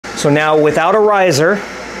So now without a riser,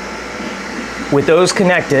 with those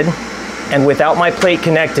connected, and without my plate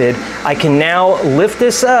connected, I can now lift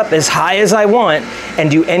this up as high as I want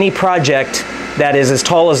and do any project that is as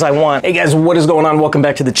tall as I want. Hey guys, what is going on? Welcome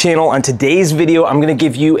back to the channel. On today's video, I'm gonna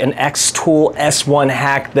give you an Xtool S1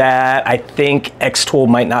 hack that I think Xtool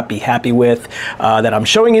might not be happy with that I'm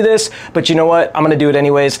showing you this, but you know what? I'm gonna do it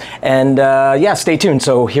anyways. And yeah, stay tuned.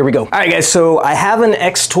 So here we go. All right guys, so I have an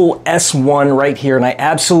Xtool S1 right here and I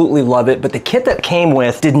absolutely love it, but the kit that came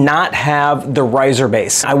with did not have the riser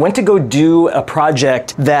base. I went to go do a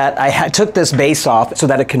project that I took this base off so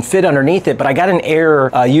that it can fit underneath it, but I got an error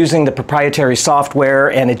using the proprietary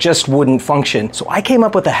software and it just wouldn't function. So I came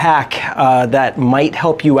up with a hack that might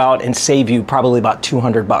help you out and save you probably about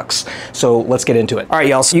 200 bucks. So let's get into it. All right,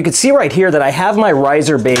 y'all, so you can see right here that I have my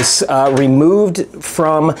riser base removed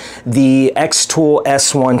from the Xtool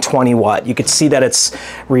S1 20 watt. You could see that it's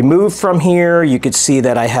removed from here. You could see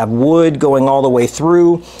that I have wood going all the way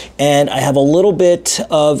through, and I have a little bit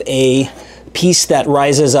of a piece that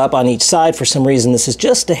rises up on each side. For some reason, this is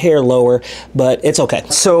just a hair lower, but it's okay.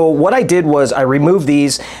 So what I did was I removed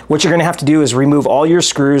these. What you're gonna have to do is remove all your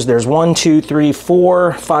screws. There's 1, 2, 3,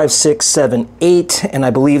 4, 5, 6, 7, 8, and I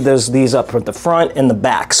believe there's these up at the front and the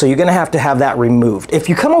back. So you're gonna have to have that removed. If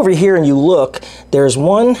you come over here and you look, there's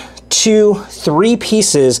 1, 2, 3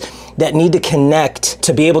 pieces that need to connect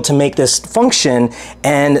to be able to make this function.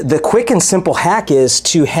 And the quick and simple hack is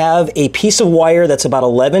to have a piece of wire that's about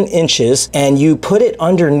 11 inches and you put it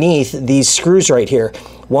underneath these screws right here.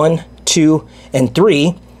 1, 2, and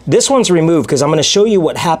 3. This one's removed because I'm going to show you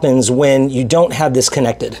what happens when you don't have this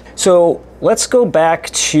connected. So let's go back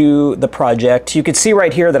to the project. You can see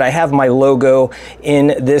right here that I have my logo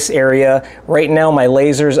in this area. Right now my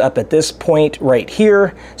laser's up at this point right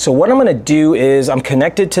here. So what I'm going to do is I'm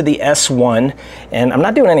connected to the S1 and I'm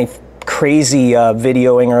not doing any crazy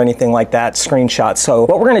videoing or anything like that, screenshots. So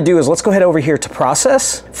what we're going to do is let's go ahead over here to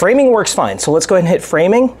process. Framing works fine. So let's go ahead and hit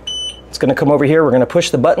framing. It's going to come over here. We're going to push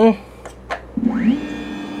the button.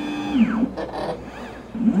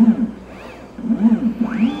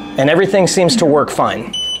 And everything seems to work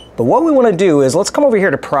fine. But what we want to do is let's come over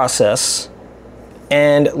here to process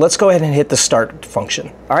and let's go ahead and hit the start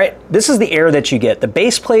function. All right, this is the error that you get, the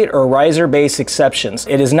base plate or riser base exceptions.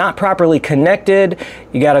 It is not properly connected.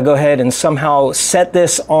 You got to go ahead and somehow set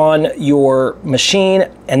this on your machine,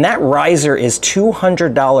 and that riser is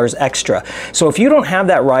 $200 extra. So if you don't have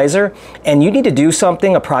that riser and you need to do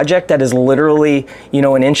something, a project that is literally, you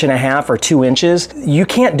know, 1.5 inches or 2 inches, you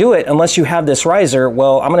can't do it unless you have this riser.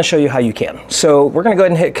 Well, I'm going to show you how you can. So we're going to go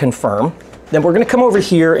ahead and hit confirm. Then we're going to come over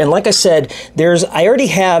here, and like I said, I already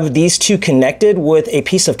have these two connected with a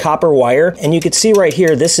piece of copper wire, and you can see right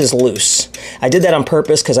here, this is loose. I did that on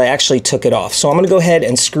purpose because I actually took it off. So I'm going to go ahead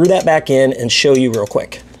and screw that back in and show you real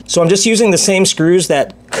quick. So I'm just using the same screws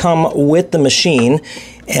that come with the machine,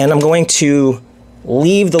 and I'm going to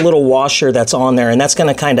leave the little washer that's on there, and that's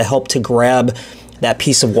going to kind of help to grab that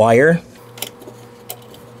piece of wire.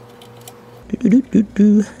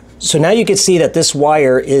 So now you can see that this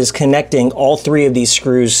wire is connecting all 3 of these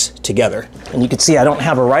screws together. And you can see I don't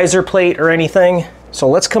have a riser plate or anything. So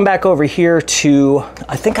let's come back over here to,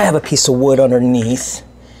 I think I have a piece of wood underneath.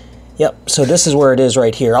 Yep, so this is where it is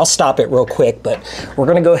right here. I'll stop it real quick, but we're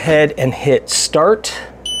gonna go ahead and hit start.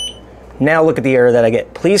 Now look at the error that I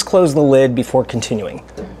get. Please close the lid before continuing.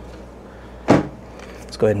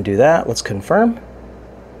 Let's go ahead and do that. Let's confirm.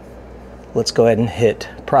 Let's go ahead and hit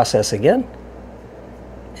process again.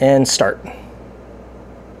 And start.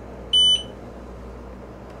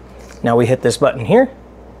 Now we hit this button here.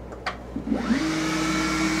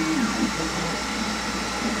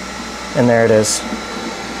 And there it is.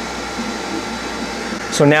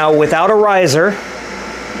 So now without a riser,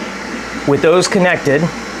 with those connected,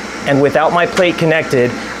 and without my plate connected,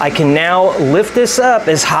 I can now lift this up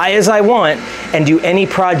as high as I want and do any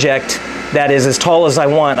project that is as tall as I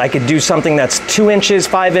want. I could do something that's 2 inches,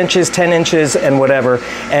 5 inches, 10 inches, and whatever,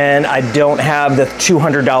 and I don't have the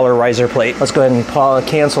 $200 riser plate. Let's go ahead and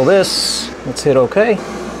cancel this. Let's hit OK.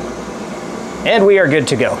 And we are good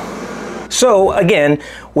to go. So again,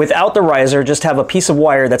 without the riser, just have a piece of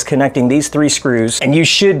wire that's connecting these 3 screws, and you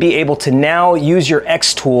should be able to now use your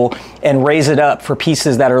Xtool and raise it up for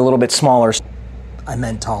pieces that are a little bit smaller. I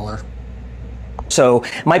meant taller. So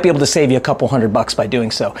might be able to save you a couple $100 by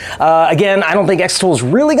doing so. Again, I don't think Xtool is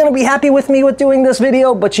really going to be happy with me with doing this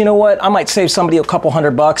video, but you know what? I might save somebody a couple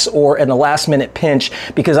 $100 or in the last minute pinch,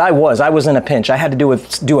 because I was in a pinch. I had to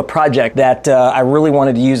do a project that I really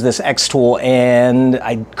wanted to use this Xtool and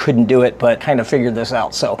I couldn't do it, but kind of figured this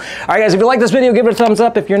out. So, all right guys, if you like this video, give it a thumbs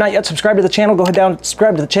up. If you're not yet subscribed to the channel, go ahead down,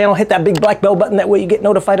 subscribe to the channel, hit that big black bell button. That way you get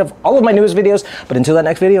notified of all of my newest videos. But until that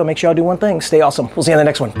next video, make sure y'all do one thing. Stay awesome. We'll see you in the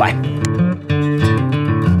next one. Bye.